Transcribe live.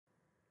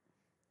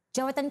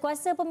Jawatan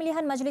Kuasa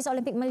Pemilihan Majlis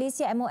Olimpik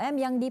Malaysia MOM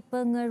yang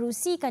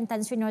dipengerusikan Tan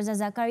Sri Norzal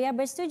Zakaria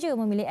bersetuju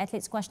memilih atlet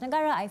skuash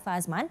negara Aifa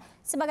Azman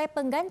sebagai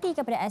pengganti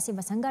kepada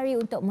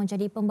Sivasangari untuk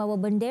menjadi pembawa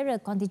bendera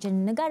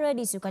kontingen negara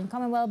di Sukan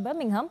Commonwealth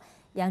Birmingham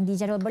yang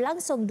dijadual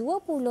berlangsung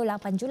 28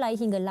 Julai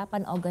hingga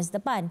 8 Ogos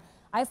depan.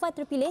 Aifa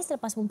terpilih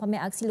selepas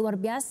mempamer aksi luar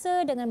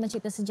biasa dengan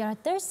mencipta sejarah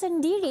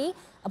tersendiri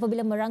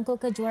apabila merangkul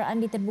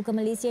kejuaraan di Terbuka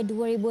Malaysia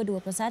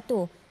 2021.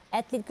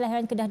 Atlet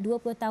kelahiran Kedah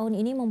 20 tahun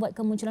ini membuat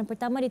kemunculan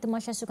pertama di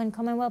Tamasya Sukan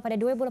Commonwealth pada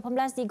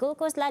 2018 di Gold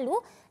Coast lalu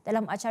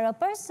dalam acara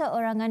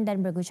perseorangan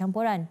dan bergu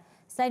campuran.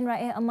 Selain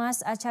raih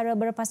emas acara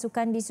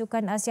berpasukan di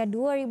Sukan Asia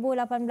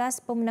 2018,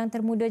 pemenang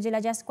termuda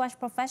jelajah skuash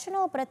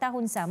profesional pada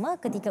tahun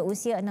sama ketika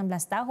usia 16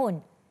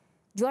 tahun.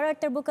 Juara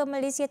Terbuka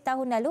Malaysia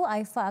tahun lalu,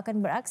 Aifa akan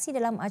beraksi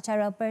dalam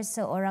acara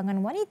perseorangan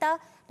wanita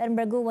dan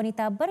bergu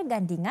wanita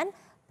bergandingan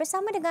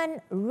bersama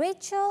dengan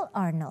Rachel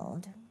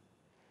Arnold.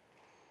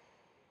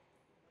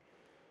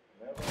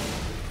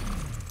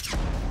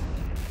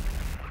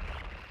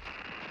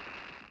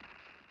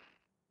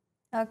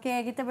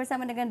 Okey, kita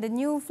bersama dengan the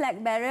new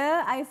flag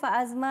bearer, Aifa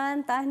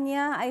Azman.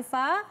 Tahniah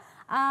Aifa.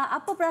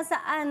 Apa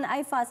perasaan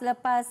Aifa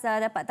selepas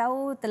dapat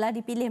tahu telah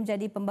dipilih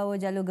menjadi pembawa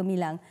jalur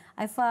gemilang?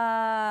 Aifa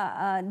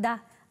dah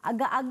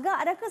agak-agak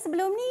adakah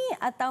sebelum ni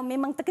atau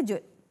memang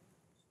terkejut?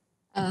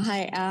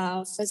 Hi,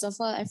 first of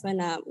all, Aifa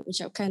nak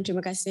ucapkan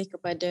terima kasih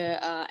kepada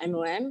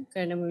MOM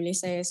kerana memilih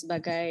saya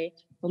sebagai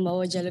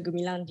pembawa jalur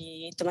gemilang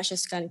di Tamasya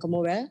Sukan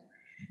Commonwealth.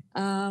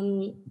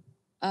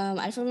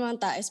 Aifa memang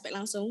tak expect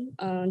langsung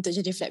untuk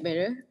jadi flag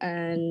bearer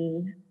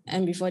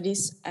and before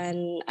this,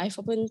 and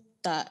Aifa pun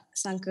tak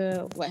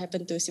sangka what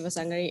happened to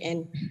Sivasangari,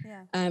 and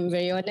I'm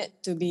very honoured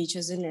to be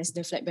chosen as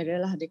the flag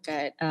bearer lah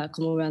dekat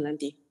Commonwealth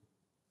nanti.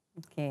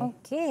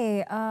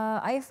 Okey,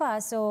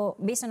 Aifa, so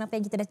based on apa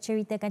yang kita dah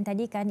ceritakan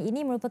tadi kan,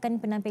 ini merupakan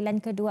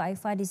penampilan kedua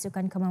Aifa di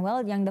Sukan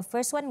Commonwealth, yang the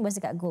first one was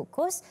dekat Gold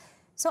Coast.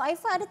 So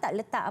Aifa ada tak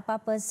letak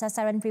apa-apa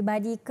sasaran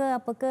peribadi ke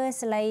apa ke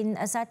selain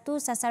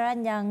satu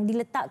sasaran yang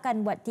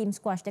diletakkan buat tim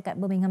squash dekat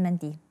Birmingham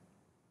nanti?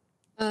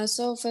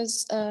 So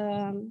first,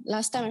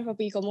 last time Aifa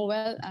pergi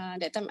Commonwealth,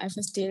 that time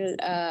Aifa still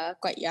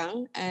quite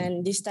young,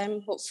 and this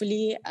time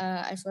hopefully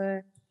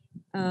Aifa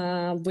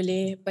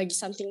boleh bagi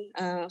something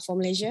for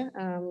Malaysia.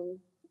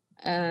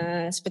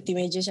 Seperti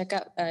Major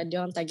cakap,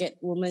 dia orang target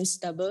women's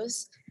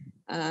doubles.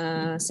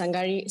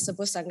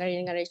 Suppose Sanggari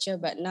dengan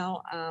Rachel, but now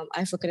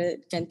Aifa kena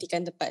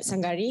gantikan tempat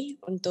Sanggari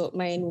untuk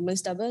main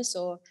women's double.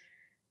 So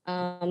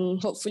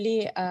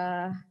hopefully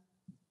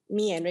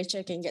me and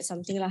Rachel can get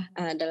something lah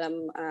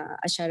dalam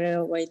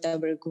acara wanita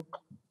bergu.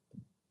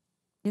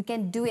 You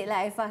can do it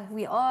lah Aifa.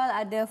 We all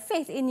ada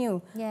faith in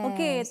you. Yes.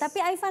 Okey, tapi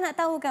Aifa nak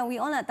tahu kan,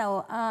 we all nak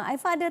tahu.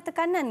 Aifa ada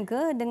tekanan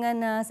ke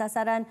dengan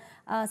sasaran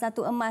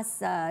satu emas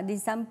di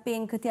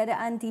samping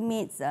ketiadaan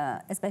teammates,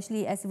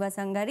 especially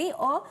Sivasangari,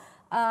 or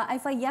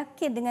Aifa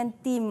yakin dengan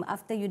tim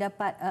after you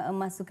dapat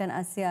emas Sukan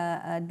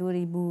Asia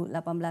 2018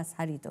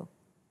 hari tu?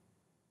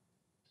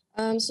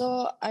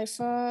 So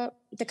Aifa,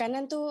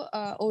 tekanan tu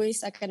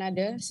always akan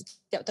ada.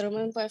 Setiap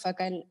tournament pun Aifa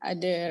akan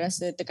ada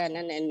rasa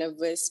tekanan and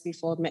nervous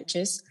before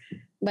matches.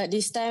 But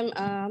this time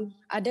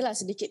adalah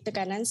sedikit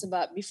tekanan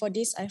sebab before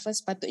this Aifa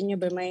sepatutnya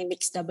bermain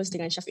mixed doubles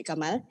dengan Syafiq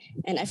Kamal,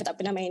 and Aifa tak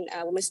pernah main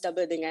women's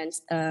double dengan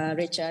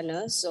Rachel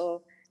Arnold.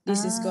 So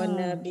this is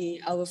gonna be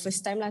our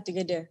first time lah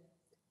together.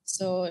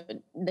 So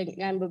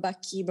dengan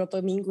berbaki beberapa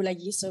minggu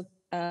lagi, so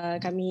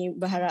kami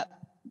berharap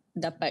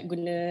dapat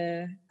guna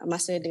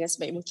masa dengan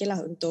sebaik mungkin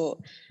lah untuk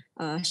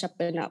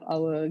sharpen up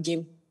our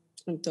game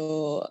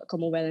untuk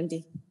Commonwealth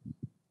nanti.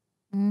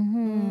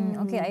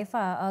 Okay,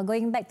 Aifa,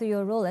 going back to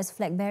your role as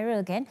flag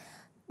bearer kan,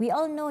 we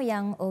all know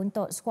yang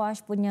untuk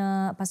squash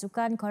punya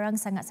pasukan korang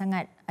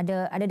sangat-sangat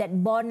ada that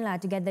bond lah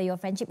together, your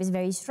friendship is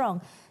very strong.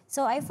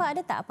 So Aifa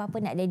ada tak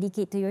apa-apa nak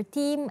dedicate to your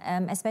team,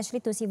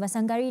 especially to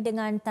Sivasangari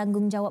dengan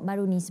tanggungjawab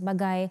baru ni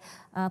sebagai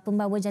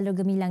pembawa jalur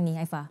gemilang ni,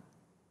 Aifa?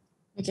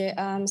 Okay,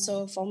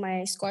 so for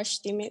my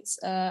squash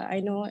teammates, I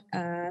know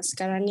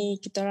sekarang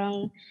ni kita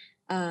orang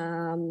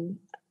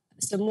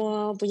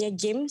semua punya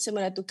game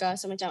semua dah tukar.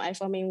 So macam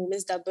Aifa main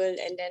women's double,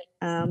 and then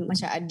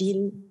macam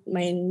Adin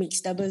main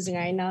mixed doubles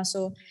dengan Aina.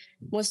 So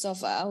most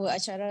of our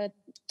acara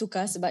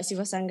tukar sebab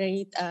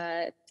Sivasangari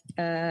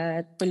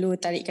perlu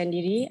tarikkan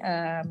diri,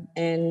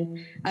 and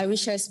I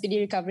wish her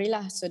speedy recovery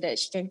lah so that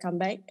she can come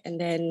back. And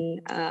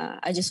then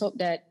I just hope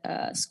that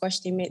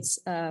squash teammates,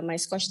 my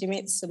squash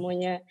teammates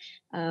semuanya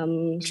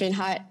train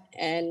hard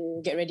and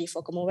get ready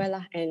for Commonwealth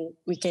lah, and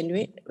we can do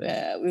it.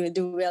 We will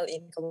do well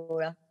in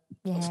Commonwealth.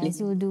 Yes,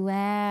 you'll do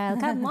well.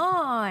 Come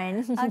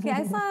on. Okay,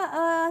 Aifa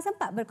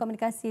sempat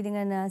berkomunikasi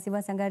dengan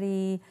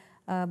Sivasangari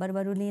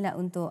baru-baru ni lah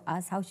untuk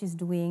ask how she's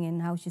doing and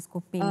how she's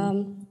coping.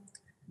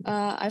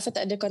 Aifa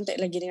tak ada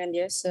contact lagi dengan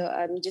dia, so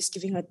I'm just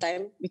giving her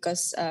time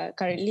because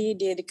currently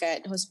dia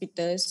dekat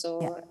hospital, so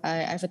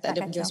Aifa tak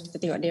ada pergi hospital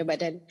tengok dia.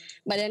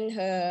 Badan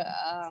her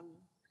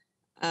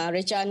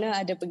Rachel Anna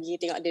ada pergi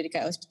tengok dia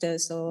dekat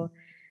hospital,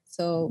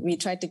 so we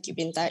try to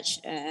keep in touch.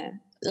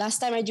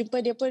 last time I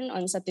jumpa dia pun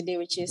on Saturday,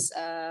 which is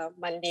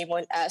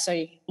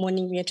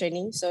morning punya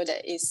training. So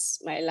that is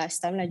my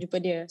last time lah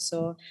jumpa dia.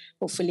 So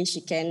hopefully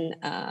she can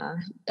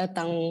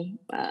datang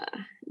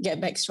get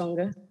back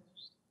stronger.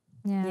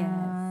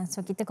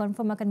 So kita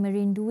confirm akan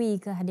merindui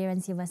kehadiran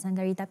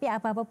Sivasangari. Tapi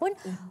apa-apa pun,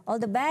 all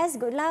the best,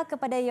 good luck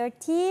kepada your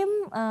team.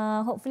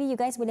 Hopefully you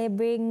guys boleh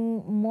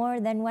bring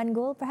more than one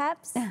goal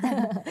perhaps.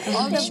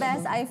 All the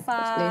best, Aifa.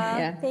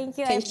 Thank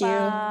you, Thank Aifa. you.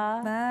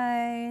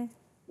 Bye.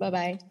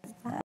 Bye-bye.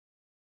 Bye.